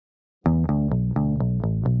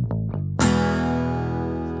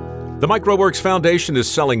The MicroWorks Foundation is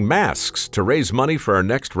selling masks to raise money for our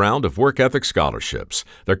next round of work ethic scholarships.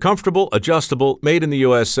 They're comfortable, adjustable, made in the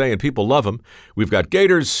USA, and people love them. We've got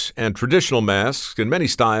gaiters and traditional masks in many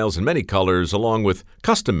styles and many colors, along with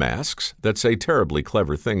custom masks that say terribly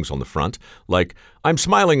clever things on the front, like, "I'm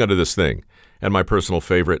smiling under this thing," and my personal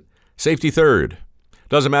favorite, "Safety Third."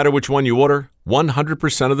 Doesn't matter which one you order,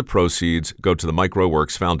 100% of the proceeds go to the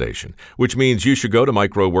MicroWorks Foundation, which means you should go to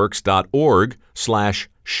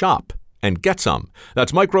microworks.org/shop and get some.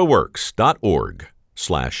 That's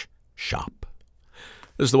microworks.org/shop.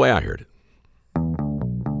 This is the way I heard it.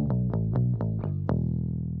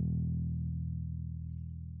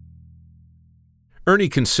 Ernie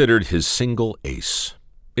considered his single ace.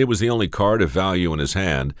 It was the only card of value in his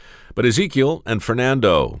hand, but Ezekiel and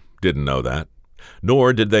Fernando didn't know that.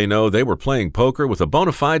 Nor did they know they were playing poker with a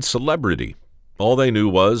bona fide celebrity. All they knew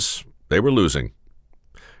was they were losing.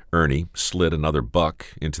 Ernie slid another buck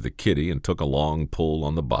into the kitty and took a long pull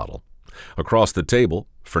on the bottle. Across the table,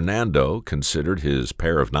 Fernando considered his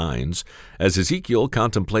pair of nines as Ezekiel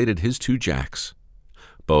contemplated his two jacks.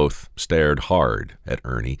 Both stared hard at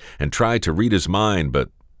Ernie and tried to read his mind, but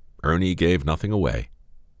Ernie gave nothing away.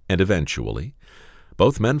 And eventually,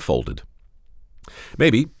 both men folded.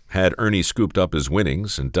 Maybe, had Ernie scooped up his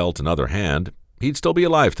winnings and dealt another hand, he'd still be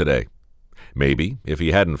alive today. Maybe, if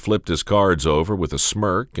he hadn't flipped his cards over with a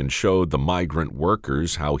smirk and showed the migrant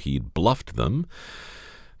workers how he'd bluffed them,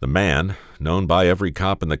 the man, known by every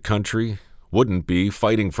cop in the country, wouldn't be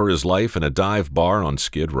fighting for his life in a dive bar on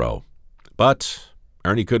Skid Row. But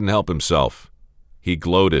Ernie couldn't help himself. He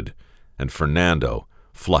gloated, and Fernando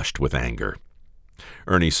flushed with anger.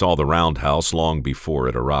 Ernie saw the roundhouse long before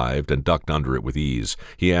it arrived and ducked under it with ease.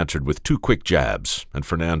 He answered with two quick jabs, and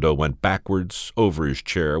Fernando went backwards over his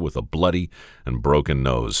chair with a bloody and broken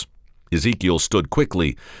nose. Ezekiel stood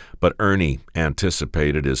quickly, but Ernie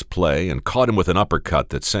anticipated his play and caught him with an uppercut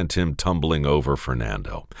that sent him tumbling over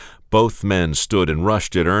Fernando. Both men stood and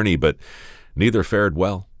rushed at Ernie, but neither fared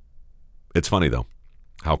well. It's funny, though,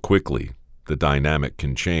 how quickly the dynamic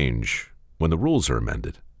can change when the rules are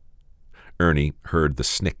amended. Ernie heard the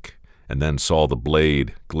snick and then saw the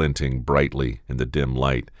blade glinting brightly in the dim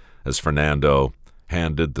light as Fernando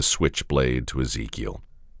handed the switchblade to Ezekiel.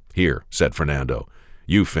 "Here," said Fernando,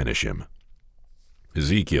 "you finish him."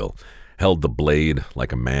 Ezekiel held the blade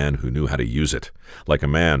like a man who knew how to use it, like a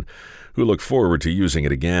man who looked forward to using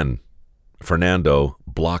it again. Fernando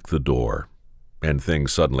blocked the door, and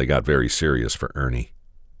things suddenly got very serious for Ernie.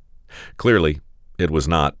 Clearly, it was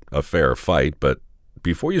not a fair fight, but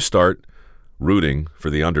before you start rooting for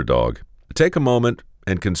the underdog, take a moment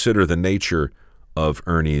and consider the nature of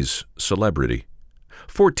Ernie's celebrity.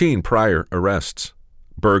 14 prior arrests: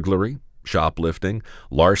 burglary, shoplifting,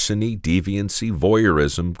 larceny, deviancy,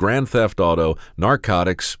 voyeurism, grand theft auto,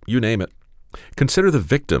 narcotics, you name it. Consider the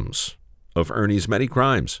victims of Ernie's many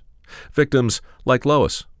crimes. Victims like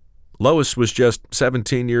Lois. Lois was just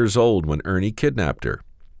 17 years old when Ernie kidnapped her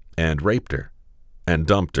and raped her and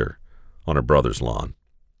dumped her on her brother's lawn.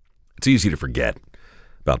 It's easy to forget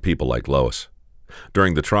about people like Lois.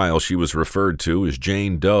 During the trial, she was referred to as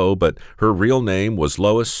Jane Doe, but her real name was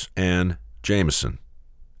Lois Ann Jameson.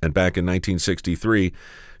 And back in 1963,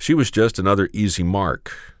 she was just another easy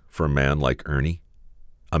mark for a man like Ernie,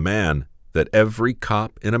 a man that every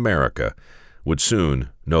cop in America would soon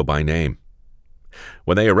know by name.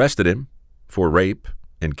 When they arrested him for rape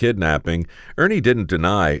and kidnapping, Ernie didn't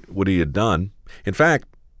deny what he had done. In fact,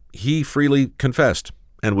 he freely confessed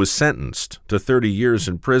and was sentenced to 30 years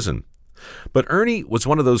in prison. But Ernie was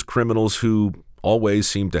one of those criminals who always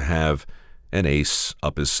seemed to have an ace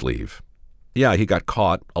up his sleeve. Yeah, he got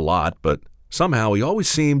caught a lot, but somehow he always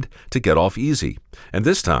seemed to get off easy. And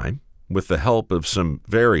this time, with the help of some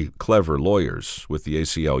very clever lawyers with the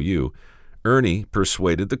ACLU, Ernie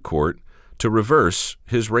persuaded the court to reverse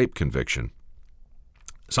his rape conviction.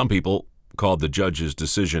 Some people called the judge's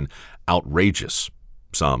decision outrageous.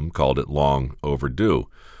 Some called it long overdue.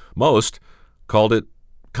 Most called it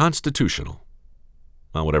constitutional.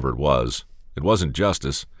 Well, whatever it wasn't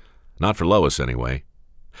justice. Not for Lois, anyway.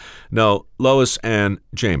 No, Lois Ann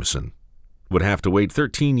Jameson would have to wait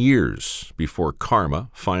 13 years before karma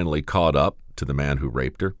finally caught up to the man who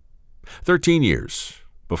raped her. 13 years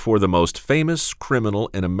before the most famous criminal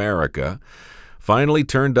in America finally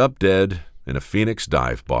turned up dead in a Phoenix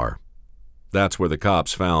dive bar. That's where the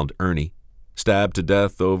cops found Ernie, stabbed to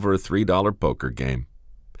death over a $3 poker game.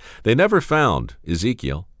 They never found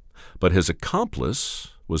Ezekiel, but his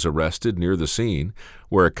accomplice was arrested near the scene,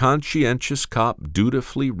 where a conscientious cop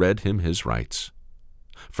dutifully read him his rights.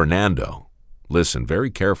 Fernando listened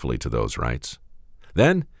very carefully to those rights.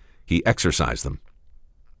 Then he exercised them.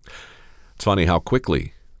 It's funny how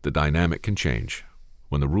quickly the dynamic can change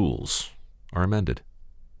when the rules are amended.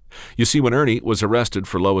 You see, when Ernie was arrested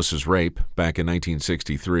for Lois's rape back in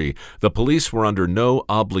 1963, the police were under no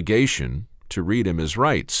obligation to read him his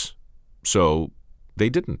rights, so they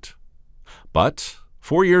didn't. But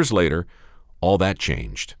 4 years later, all that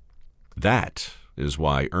changed. That is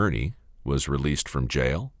why Ernie was released from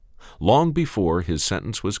jail long before his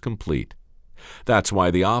sentence was complete. That's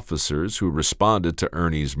why the officers who responded to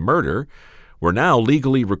Ernie's murder were now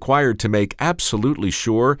legally required to make absolutely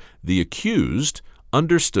sure the accused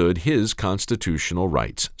understood his constitutional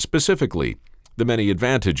rights, specifically the many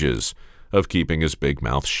advantages of keeping his big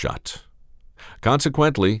mouth shut.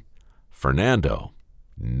 Consequently, Fernando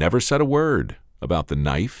never said a word about the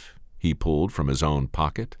knife he pulled from his own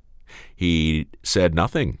pocket. He said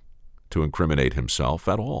nothing to incriminate himself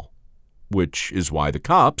at all, which is why the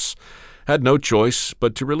cops had no choice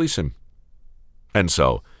but to release him. And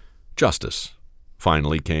so, justice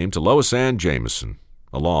finally came to Lois Ann Jameson,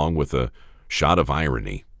 along with a shot of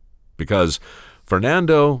irony, because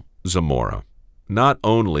Fernando Zamora not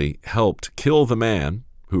only helped kill the man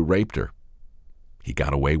who raped her, he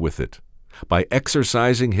got away with it by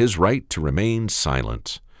exercising his right to remain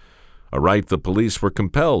silent, a right the police were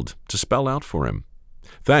compelled to spell out for him,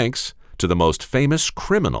 thanks to the most famous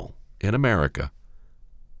criminal in America,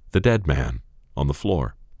 the dead man on the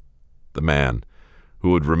floor, the man who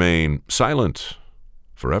would remain silent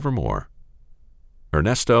forevermore,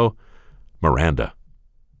 Ernesto Miranda.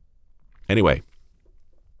 Anyway,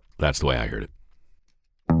 that's the way I heard it.